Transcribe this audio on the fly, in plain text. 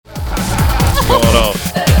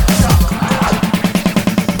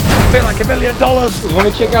$50 million. Let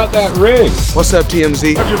me check out that ring. What's up,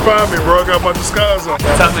 TMZ? How'd you find me, bro? I got a bunch of scars on.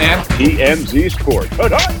 What's up, man? TMZ Sports.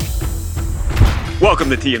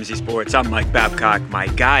 Welcome to TMZ Sports. I'm Mike Babcock. My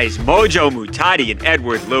guys, Mojo Muhtadi and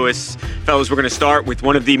Edward Lewis. Fellas, we're going to start with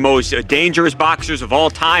one of the most dangerous boxers of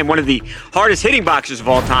all time, one of the hardest hitting boxers of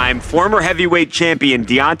all time. Former heavyweight champion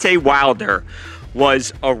Deontay Wilder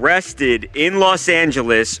was arrested in Los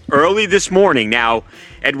Angeles early this morning. Now,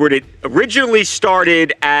 Edward, it originally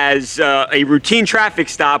started as a routine traffic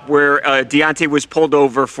stop where Deontay was pulled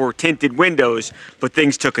over for tinted windows, but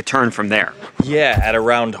things took a turn from there. Yeah, at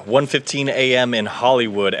around 1:15 a.m. in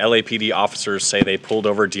Hollywood, LAPD officers say they pulled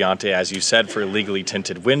over Deontay, as you said, for illegally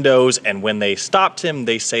tinted windows, and when they stopped him,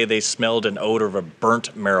 they say they smelled an odor of a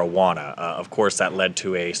burnt marijuana. Of course, that led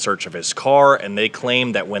to a search of his car, and they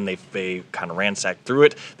claim that when they kind of ransacked through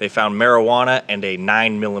it, they found marijuana and a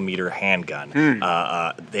 9mm handgun.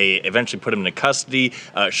 They eventually put him into custody.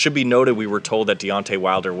 Should be noted, we were told that Deontay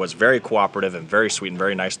Wilder was very cooperative and very sweet and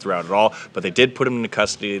very nice throughout it all, but they did put him into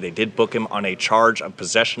custody. They did book him on a charge of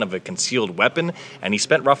possession of a concealed weapon, and he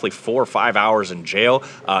spent roughly 4 or 5 hours in jail.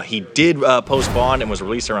 He did post bond and was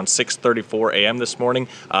released around 6:34 a.m. this morning,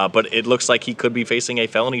 but it looks like he could be facing a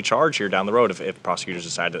felony charge here down the road if prosecutors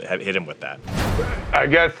decide to hit him with that. I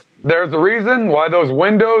guess there's a reason why those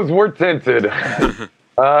windows were tinted.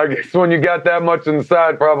 I guess when you got that much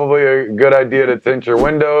inside, probably a good idea to tint your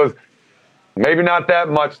windows. Maybe not that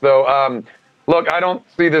much, though. Look, I don't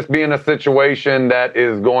see this being a situation that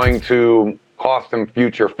is going to cost him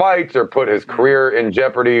future fights or put his career in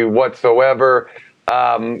jeopardy whatsoever.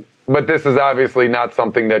 But this is obviously not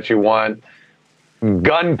something that you want.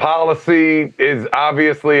 Gun policy is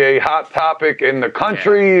obviously a hot topic in the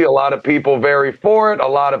country. A lot of people very for it. A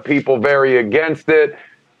lot of people very against it.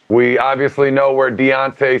 We obviously know where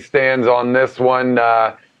Deontay stands on this one.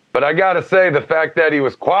 But I got to say, the fact that he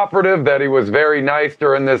was cooperative, that he was very nice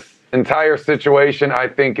during this entire situation, I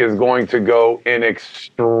think is going to go an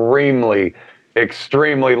extremely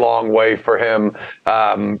long way for him.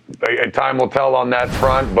 Time will tell on that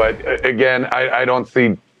front. But again, I don't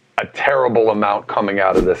see a terrible amount coming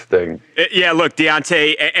out of this thing. Yeah, look,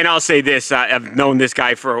 Deontay, and I'll say this, I've known this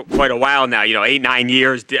guy for quite a while now, 8-9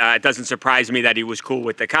 years. It doesn't surprise me that he was cool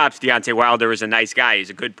with the cops. Deontay Wilder is a nice guy.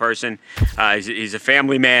 He's a good person. He's a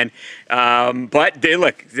family man. But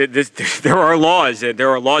look, there are laws. There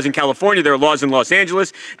are laws in California. There are laws in Los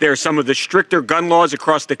Angeles. There are some of the stricter gun laws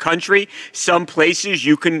across the country. Some places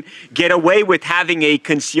you can get away with having a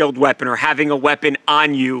concealed weapon or having a weapon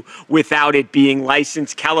on you without it being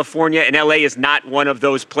licensed. California and LA is not one of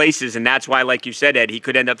those places, and that's why, like you said, Ed, he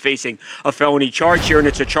could end up facing a felony charge here, and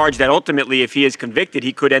it's a charge that ultimately, if he is convicted,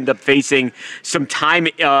 he could end up facing some time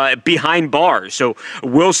behind bars. So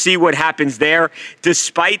we'll see what happens there.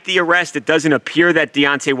 Despite the arrest, it doesn't appear that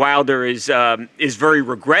Deontay Wilder is very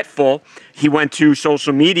regretful. He went to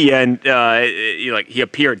social media and he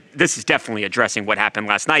appeared. This is definitely addressing what happened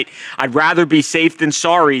last night. I'd rather be safe than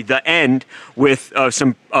sorry. The end with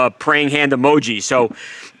some praying hand emoji. So,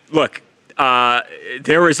 look.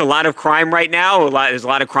 There is a lot of crime right now. There's a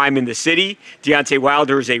lot of crime in the city. Deontay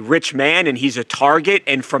Wilder is a rich man, and he's a target.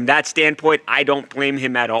 And from that standpoint, I don't blame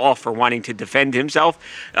him at all for wanting to defend himself.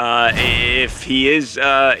 If he is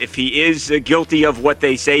guilty of what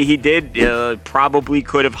they say he did, probably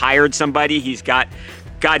could have hired somebody.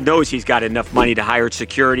 God knows he's got enough money to hire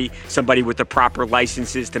security, somebody with the proper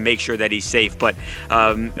licenses to make sure that he's safe. But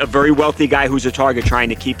a very wealthy guy who's a target trying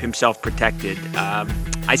to keep himself protected.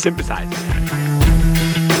 I sympathize with that.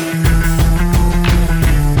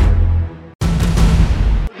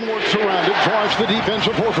 Works around it, draws the defense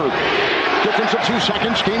of Horford. Difference of 2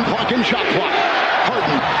 seconds, game clock and shot clock.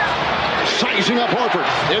 Harden sizing up Horford.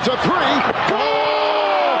 It's a three.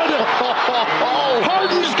 Good!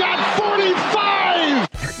 Harden's got 45!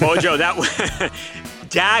 Mojo, that was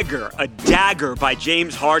a dagger by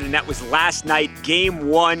James Harden. That was last night, game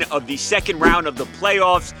 1 of the second round of the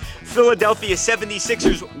playoffs. Philadelphia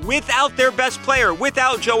 76ers without their best player,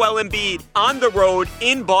 without Joel Embiid, on the road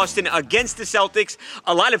in Boston against the Celtics.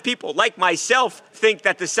 A lot of people, like myself, think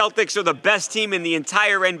that the Celtics are the best team in the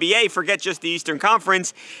entire NBA, forget just the Eastern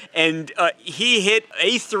Conference. And he hit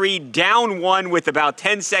a 3 down 1 with about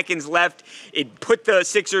 10 seconds left. It put the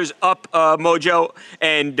Sixers up, Mojo,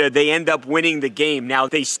 and they end up winning the game. Now,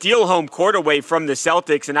 they steal home court away from the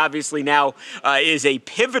Celtics, and obviously now is a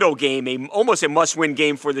pivotal game, almost a must-win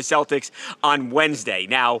game for the Celtics on Wednesday.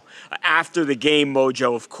 Now, after the game,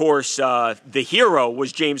 Mojo, of course, the hero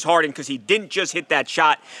was James Harden because he didn't just hit that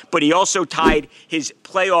shot, but he also tied his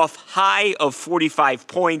playoff high of 45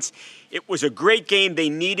 points. It was a great game. They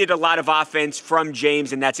needed a lot of offense from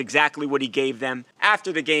James, and that's exactly what he gave them.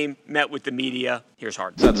 After the game, met with the media. Here's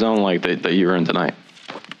Harden. What's that zone like that you were in tonight?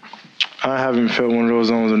 I haven't felt one of those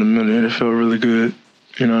zones in a minute. It felt really good.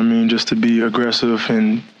 You know what I mean? Just to be aggressive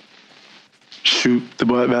and shoot the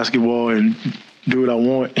basketball and do what I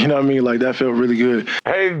want. You know what I mean? Like, that felt really good.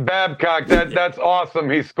 Hey, Babcock, that's awesome.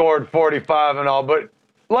 He scored 45 and all, but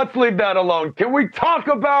let's leave that alone. Can we talk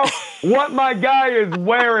about what my guy is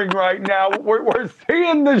wearing right now? We're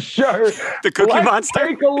seeing the shirt. The Cookie Let's Monster?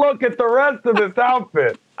 Take a look at the rest of this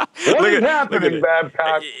outfit. What is happening,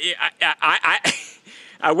 Babcock?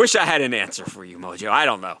 I wish I had an answer for you, Mojo. I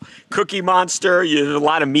don't know. Cookie Monster, you have a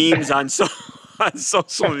lot of memes on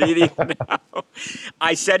social media now.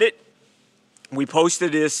 I said it. We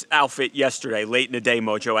posted this outfit yesterday, late in the day,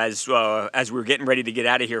 Mojo, as we were getting ready to get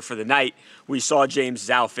out of here for the night. We saw James's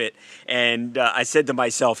outfit, and I said to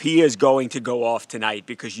myself, he is going to go off tonight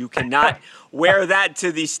because you cannot wear that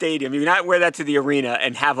to the stadium. You cannot wear that to the arena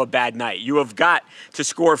and have a bad night. You have got to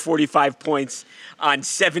score 45 points on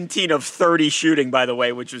 17 of 30 shooting, by the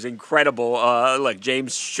way, which was incredible. Look,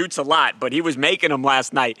 James shoots a lot, but he was making them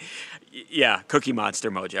last night. Yeah, Cookie Monster,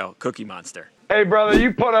 Mojo. Cookie Monster. Hey, brother,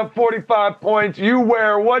 you put up 45 points. You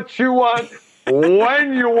wear what you want,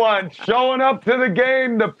 when you want. Showing up to the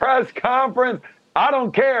game, the press conference, I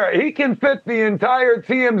don't care. He can fit the entire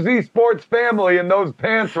TMZ Sports family in those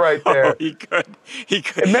pants right there. Oh, he could. He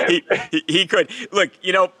could. Look,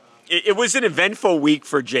 it was an eventful week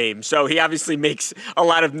for James, so he obviously makes a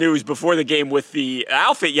lot of news before the game with the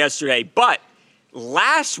outfit yesterday. But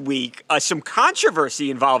last week, some controversy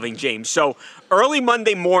involving James. So early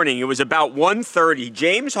Monday morning, it was about 1:30.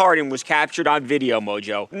 James Harden was captured on video,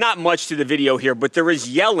 Mojo. Not much to the video here, but there is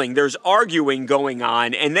yelling, there's arguing going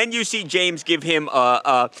on, and then you see James give him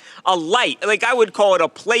a light, like I would call it a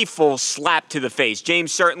playful slap to the face.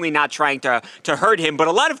 James certainly not trying to hurt him, but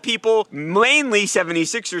a lot of people, mainly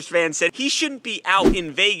 76ers fans, said he shouldn't be out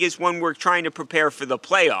in Vegas when we're trying to prepare for the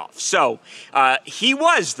playoffs. So he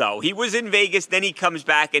was in Vegas, then he comes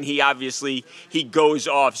back and he goes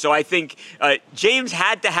off. So I think James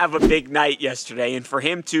had to have a big night yesterday, and for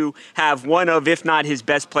him to have one of, if not his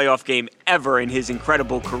best playoff game ever in his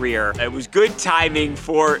incredible career, it was good timing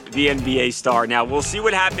for the NBA star. Now, we'll see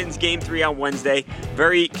what happens Game 3 on Wednesday.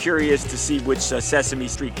 Very curious to see which Sesame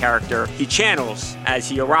Street character he channels as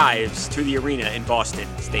he arrives to the arena in Boston.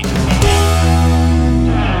 Stay tuned.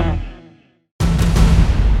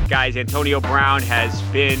 Guys, Antonio Brown has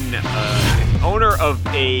been owner of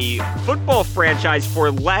a football franchise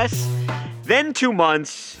for less than 2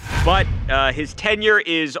 months, but his tenure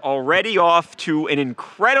is already off to an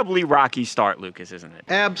incredibly rocky start, Lucas, isn't it?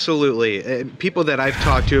 Absolutely. People that I've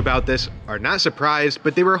talked to about this are not surprised,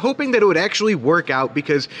 but they were hoping that it would actually work out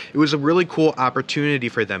because it was a really cool opportunity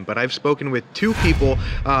for them. But I've spoken with two people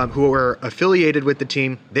who were affiliated with the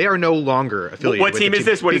team. They are no longer affiliated with the team. What team is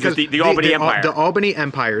this? What is this? The Albany Empire? The Albany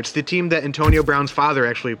Empire. It's the team that Antonio Brown's father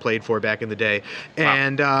actually played for back in the day.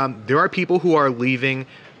 And there are people who are leaving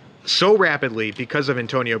so rapidly because of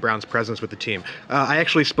Antonio Brown's presence with the team. I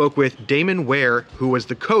actually spoke with Damon Ware, who was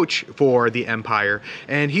the coach for the Empire,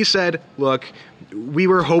 and he said, look, we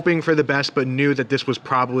were hoping for the best, but knew that this was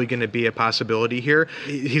probably going to be a possibility here.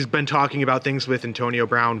 He's been talking about things with Antonio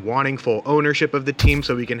Brown wanting full ownership of the team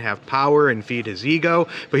so he can have power and feed his ego.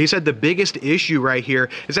 But he said the biggest issue right here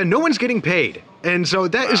is that no one's getting paid. And so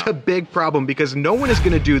that is a big problem because no one is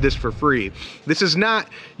going to do this for free. This is not,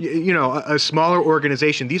 a smaller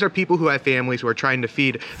organization. These are people who have families who are trying to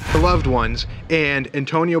feed their loved ones. And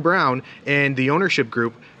Antonio Brown and the ownership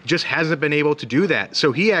group just hasn't been able to do that.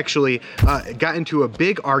 So he actually got into a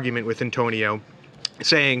big argument with Antonio,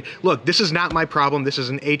 saying, look, this is not my problem. This is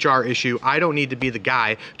an HR issue. I don't need to be the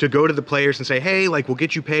guy to go to the players and say, hey, we'll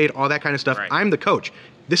get you paid, all that kind of stuff. Right. I'm the coach.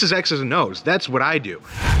 This is X's and O's. That's what I do.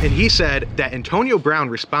 And he said that Antonio Brown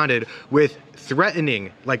responded with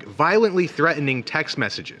violently threatening text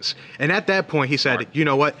messages. And at that point, he said, you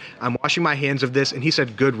know what? I'm washing my hands of this. And he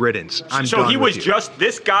said, good riddance. So he was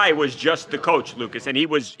this guy was just the coach, Lucas, and he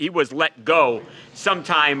was let go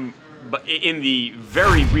sometime in the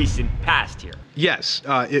very recent past here. Yes,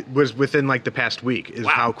 it was within the past week is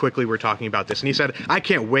how quickly we're talking about this. And he said, I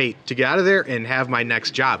can't wait to get out of there and have my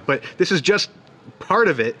next job. But this is just part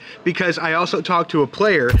of it because I also talked to a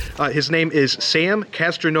player. His name is Sam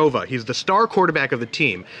Castronova. He's the star quarterback of the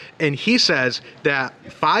team. And he says that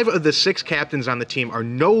 5 of the 6 captains on the team are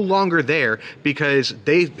no longer there because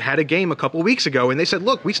they had a game a couple weeks ago. And they said,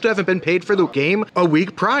 look, we still haven't been paid for the game a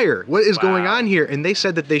week prior. What is going on here? And they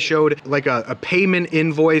said that they showed like a payment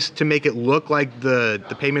invoice to make it look like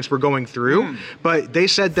the payments were going through. But they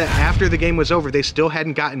said that after the game was over, they still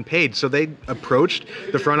hadn't gotten paid. So they approached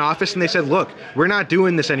the front office and they said, look, we're not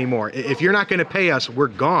doing this anymore. If you're not going to pay us, we're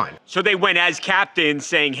gone. So they went as captains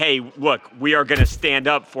saying, hey, look, we are going to stand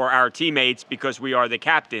up for our teammates because we are the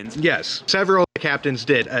captains. Yes, several captains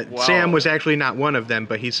did. Wow. Sam was actually not one of them,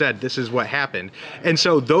 but he said this is what happened. And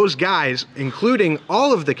so those guys, including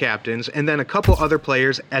all of the captains and then a couple other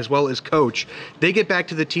players as well as coach, they get back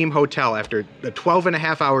to the team hotel after a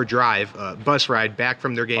 12-and-a-half-hour drive, bus ride back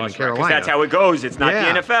from their game in Carolina. Because that's how it goes. It's not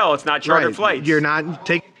the NFL. It's not charter right. flights. You're not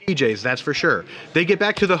taking PJs, that's for sure. They get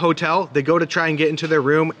back to the hotel. They go to try and get into their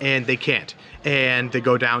room, and they can't. And they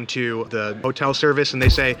go down to the hotel service, and they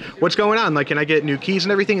say, what's going on? Like, can I get new keys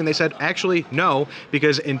and everything? And they said, actually, no,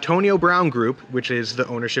 because Antonio Brown Group, which is the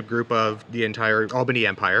ownership group of the entire Albany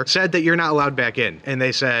Empire, said that you're not allowed back in. And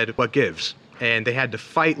they said, what gives? And they had to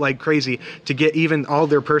fight like crazy to get even all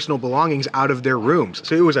their personal belongings out of their rooms.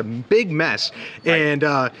 So it was a big mess. Right. And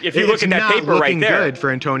if you look at that paper right there, good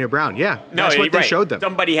for Antonio Brown. Yeah, no, that's what they showed them.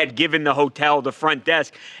 Somebody had given the hotel, the front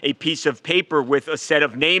desk, a piece of paper with a set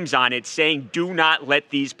of names on it saying, do not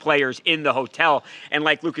let these players in the hotel. And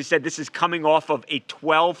like Lucas said, this is coming off of a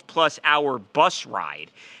 12-plus hour bus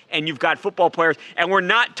ride. And you've got football players, and we're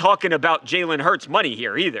not talking about Jalen Hurts money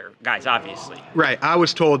here either, guys, obviously. Right. I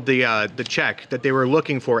was told the check that they were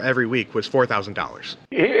looking for every week was $4,000.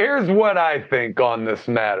 Here's what I think on this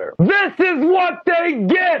matter. This is what they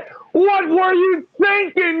get. What were you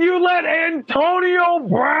thinking? You let Antonio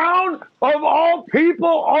Brown, of all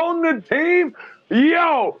people, own the team?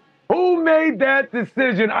 Yo, who made that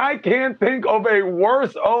decision? I can't think of a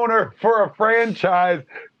worse owner for a franchise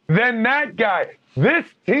than that guy. This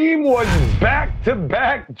team was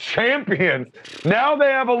back-to-back champions. Now they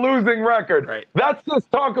have a losing record. Right. Let's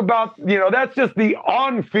just talk about, that's just the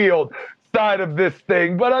on-field side of this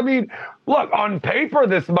thing. But, I mean, look, on paper,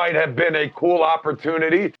 this might have been a cool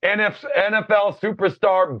opportunity. NFL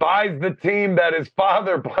superstar buys the team that his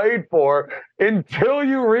father played for until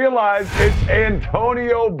you realize it's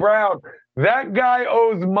Antonio Brown. That guy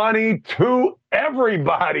owes money to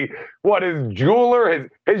everybody. What, his jeweler,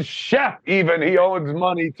 his chef even, he owes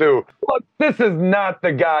money to. Look, this is not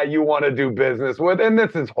the guy you want to do business with, and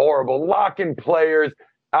this is horrible. Locking players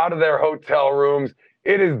out of their hotel rooms.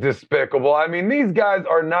 It is despicable. I mean, these guys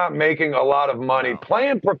are not making a lot of money.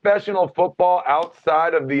 Playing professional football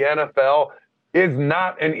outside of the NFL is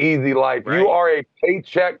not an easy life. Right. You are a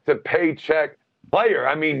paycheck to paycheck player.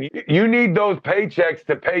 I mean, you need those paychecks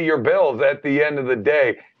to pay your bills at the end of the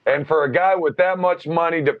day. And for a guy with that much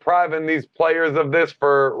money depriving these players of this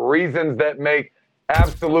for reasons that make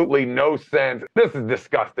absolutely no sense, this is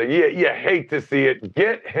disgusting. You hate to see it.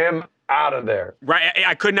 Get him out of there. Right.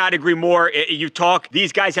 I could not agree more.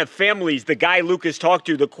 These guys have families. The guy Lucas talked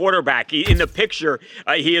to, the quarterback, in the picture,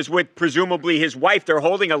 he is with presumably his wife. They're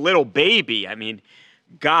holding a little baby. I mean,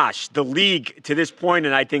 gosh, the league to this point,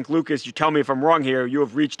 and I think, Lucas, you tell me if I'm wrong here, you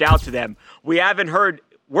have reached out to them. We haven't heard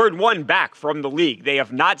word one back from the league. They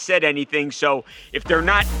have not said anything. So if they're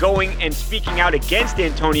not going and speaking out against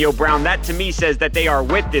Antonio Brown, that to me says that they are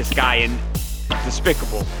with this guy, and it's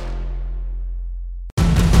despicable.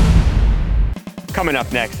 Coming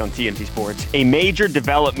up next on TMT Sports, a major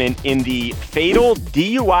development in the fatal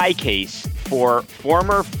DUI case for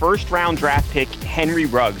former first-round draft pick Henry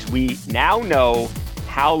Ruggs. We now know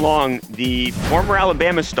how long the former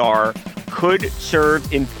Alabama star could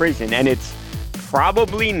serve in prison, and it's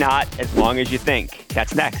probably not as long as you think.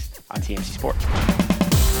 That's next on TMT Sports.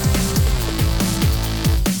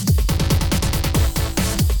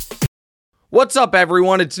 What's up,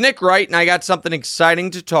 everyone? It's Nick Wright, and I got something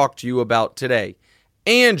exciting to talk to you about today.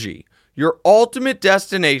 Angie, your ultimate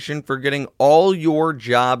destination for getting all your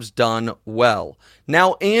jobs done well.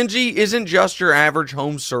 Now, Angie isn't just your average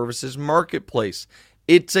home services marketplace.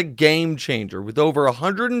 It's a game changer with over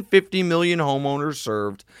 150 million homeowners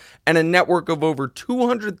served and a network of over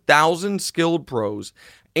 200,000 skilled pros.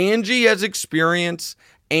 Angie has experience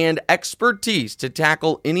and expertise to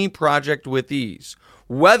tackle any project with ease.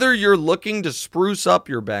 Whether you're looking to spruce up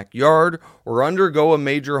your backyard or undergo a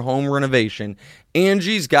major home renovation,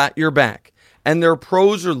 Angie's got your back. And their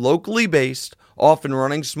pros are locally based, often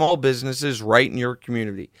running small businesses right in your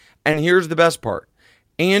community. And here's the best part.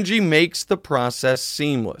 Angie makes the process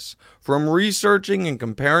seamless. From researching and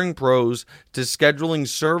comparing pros to scheduling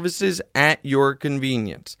services at your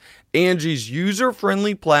convenience, Angie's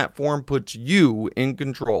user-friendly platform puts you in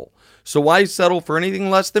control. So why settle for anything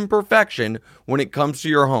less than perfection when it comes to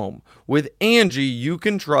your home? With Angie, you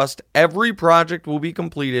can trust every project will be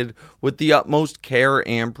completed with the utmost care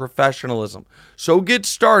and professionalism. So get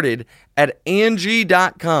started at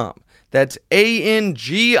Angie.com. That's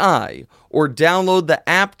ANGI, or download the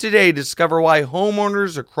app today to discover why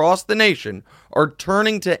homeowners across the nation are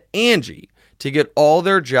turning to Angie to get all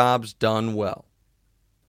their jobs done well.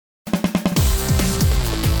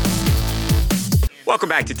 Welcome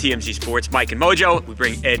back to TMZ Sports. Mike and Mojo. We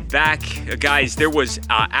bring Ed back. Guys, there was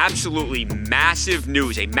absolutely massive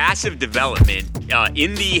news, a massive development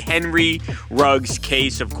in the Henry Ruggs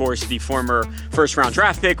case. Of course, the former first-round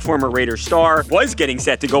draft pick, former Raiders star, was getting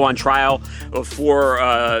set to go on trial for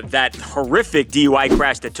that horrific DUI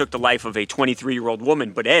crash that took the life of a 23-year-old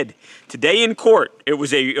woman. But Ed, today in court, it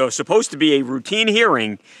was supposed to be a routine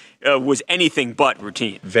hearing. Was anything but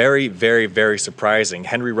routine. Very, very, very surprising.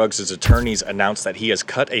 Henry Ruggs' attorneys announced that he has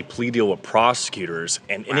cut a plea deal with prosecutors,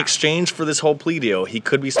 and in exchange for this whole plea deal, he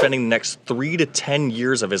could be spending the next 3 to 10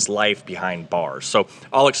 years of his life behind bars. So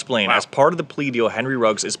I'll explain. As part of the plea deal, Henry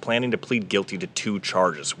Ruggs is planning to plead guilty to 2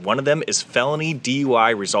 charges. One of them is felony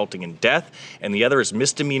DUI resulting in death, and the other is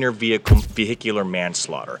misdemeanor vehicular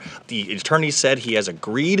manslaughter. The attorney said he has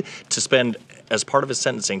agreed to spend, as part of his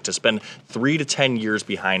sentencing, to spend 3 to 10 years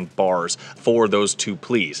behind bars for those 2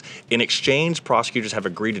 pleas. In exchange, prosecutors have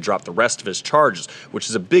agreed to drop the rest of his charges, which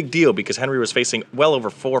is a big deal because Henry was facing well over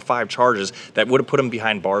 4 or 5 charges that would have put him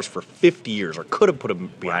behind bars for 50 years, or could have put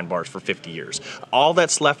him behind bars for 50 years. All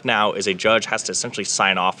that's left now is a judge has to essentially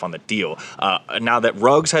sign off on the deal. Now that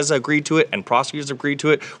Ruggs has agreed to it and prosecutors have agreed to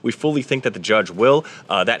it, we fully think that the judge will.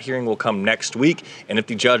 That hearing will come next week, and if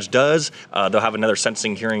the judge does, they'll have another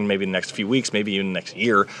sentencing hearing maybe in the next few weeks, maybe even next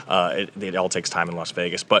year. It all takes time in Las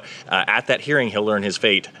Vegas. But at that hearing, he'll learn his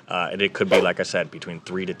fate. And it could be, like I said, between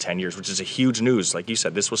 3 to 10 years, which is a huge news. Like you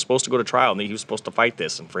said, this was supposed to go to trial, and he was supposed to fight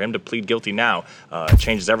this. And for him to plead guilty now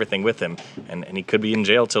changes everything with him. And he could be in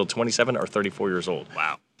jail till 27 or 34 years old.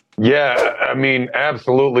 Wow. Yeah, I mean,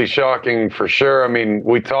 absolutely shocking for sure. I mean,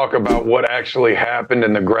 we talk about what actually happened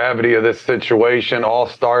and the gravity of this situation, all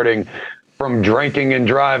starting from drinking and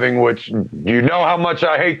driving, which you know how much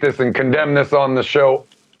I hate this and condemn this on the show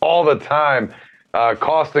all the time,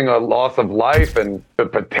 costing a loss of life and to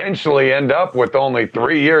potentially end up with only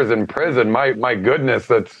 3 years in prison. My goodness,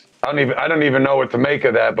 I don't even know what to make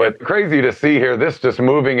of that, but crazy to see here. This just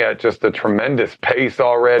moving at just a tremendous pace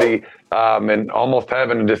already, and almost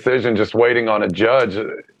having a decision just waiting on a judge.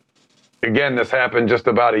 Again, this happened just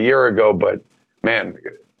about a year ago, but man,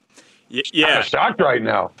 yeah, I'm shocked right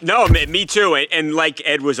now. No, me too. And like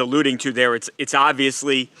Ed was alluding to there, it's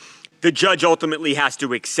obviously the judge ultimately has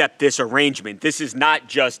to accept this arrangement. This is not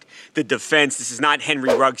just the defense. This is not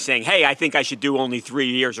Henry Ruggs saying, hey, I think I should do only 3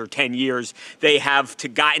 years or 10 years. They have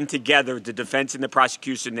gotten together, the defense and the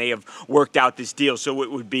prosecution, they have worked out this deal. So it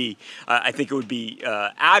would be, I think it would be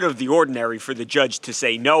out of the ordinary for the judge to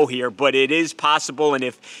say no here, but it is possible. And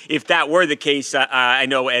if that were the case, I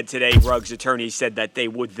know Ed today, Ruggs' attorney said that they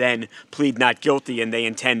would then plead not guilty, and they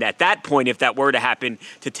intend at that point, if that were to happen,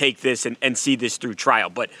 to take this and see this through trial.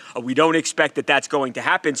 But we don't expect that that's going to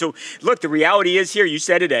happen. So, look, the reality is here, you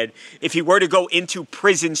said it, Ed, if he were to go into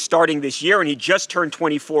prison starting this year, and he just turned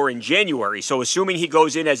 24 in January, so assuming he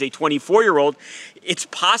goes in as a 24-year-old, it's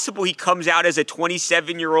possible he comes out as a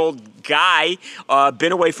 27-year-old guy,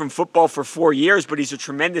 been away from football for 4 years, but he's a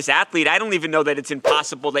tremendous athlete. I don't even know that it's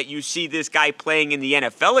impossible that you see this guy playing in the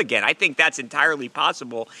NFL again. I think that's entirely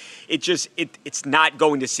possible. It's not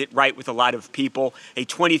going to sit right with a lot of people. A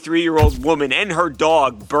 23-year-old woman and her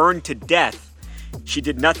dog burned to death. She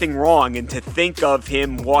did nothing wrong, and to think of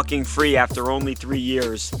him walking free after only 3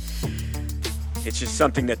 years, it's just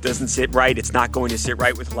something that doesn't sit right. It's not going to sit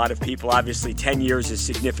right with a lot of people. Obviously, 10 years is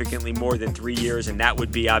significantly more than 3 years, and that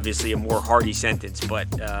would be obviously a more hardy sentence. But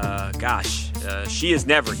she is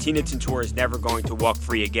never, Tina Tintor is never going to walk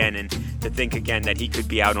free again, and to think again that he could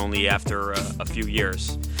be out only after a few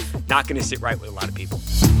years, not going to sit right with a lot of people.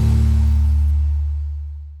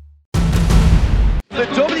 The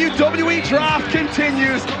WWE draft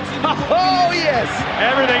continues. Oh, yes.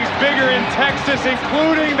 Everything's bigger in Texas,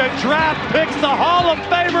 including the draft picks, the Hall of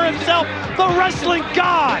Famer himself, the wrestling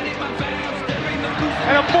god,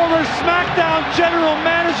 and a former SmackDown general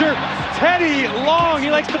manager, Teddy Long. He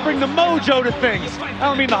likes to bring the mojo to things. I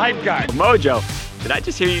don't mean the hype guy. Mojo. Did I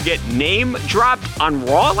just hear you get name dropped on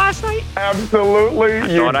Raw last night?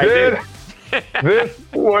 Absolutely, you did. This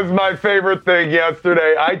was my favorite thing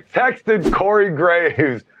yesterday. I texted Corey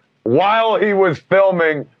Graves while he was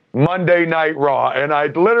filming Monday Night Raw. And I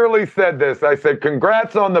literally said this. I said,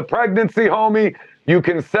 congrats on the pregnancy, homie. You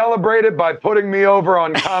can celebrate it by putting me over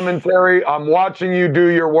on commentary. I'm watching you do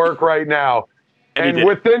your work right now. And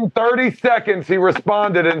within 30 seconds, he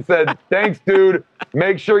responded and said, thanks, dude.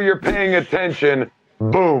 Make sure you're paying attention.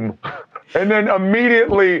 Boom. And then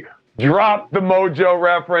immediately dropped the Mojo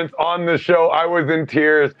reference on the show. I was in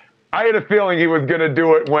tears. I had a feeling he was going to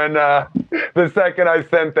do it when the second I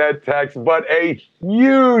sent that text. But a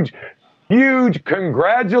huge, huge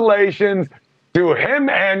congratulations to him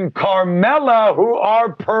and Carmella, who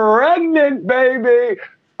are pregnant, baby.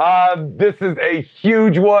 This is a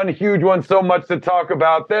huge one. So much to talk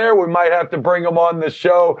about there. We might have to bring them on the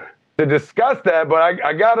show to discuss that, but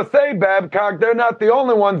I gotta say, Babcock, they're not the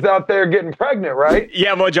only ones out there getting pregnant, right?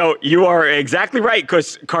 Yeah, Mojo, you are exactly right,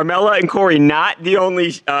 because Carmella and Corey, not the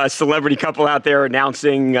only celebrity couple out there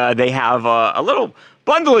announcing they have a little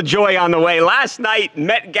bundle of joy on the way. Last night,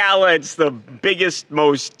 Met Gala, it's the biggest,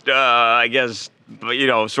 most, I guess,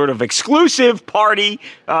 sort of exclusive party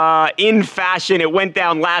in fashion. It went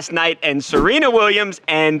down last night, and Serena Williams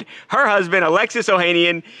and her husband, Alexis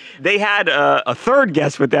Ohanian, they had a third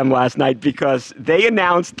guest with them last night because they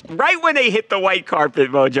announced right when they hit the white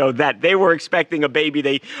carpet, Mojo, that they were expecting a baby.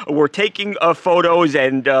 They were taking photos,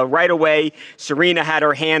 and right away, Serena had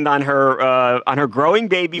her hand on her growing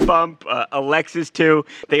baby bump. Alexis, too.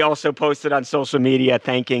 They also posted on social media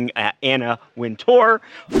thanking Anna Wintour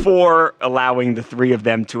for allowing the three of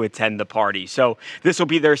them to attend the party. So this will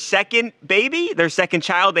be their second baby, their second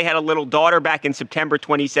child. They had a little daughter back in September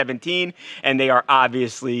 2017, and they are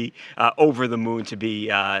obviously over the moon to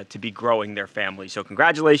be growing their family. So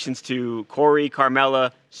congratulations to Corey,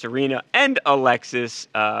 Carmella, Serena, and Alexis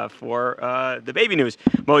for the baby news.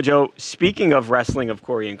 Mojo, speaking of wrestling, of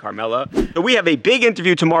Corey and Carmella, we have a big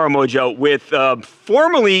interview tomorrow, Mojo, with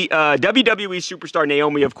formerly WWE superstar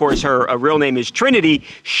Naomi. Of course, her real name is Trinity.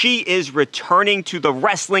 She is returning to the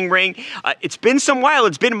wrestling ring. It's been some while.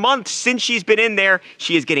 It's been months since she's been in there.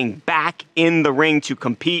 She is getting back in the ring to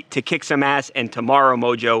compete, to kick some ass. And tomorrow,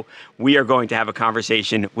 Mojo, we are going to have a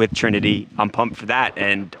conversation with Trinity. I'm pumped for that.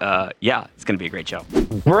 And yeah, it's going to be a great show.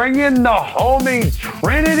 Bringing the homie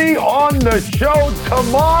Trinity on the show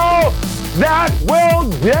tomorrow. That will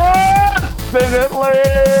definitely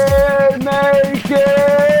make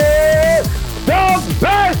it the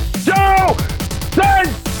best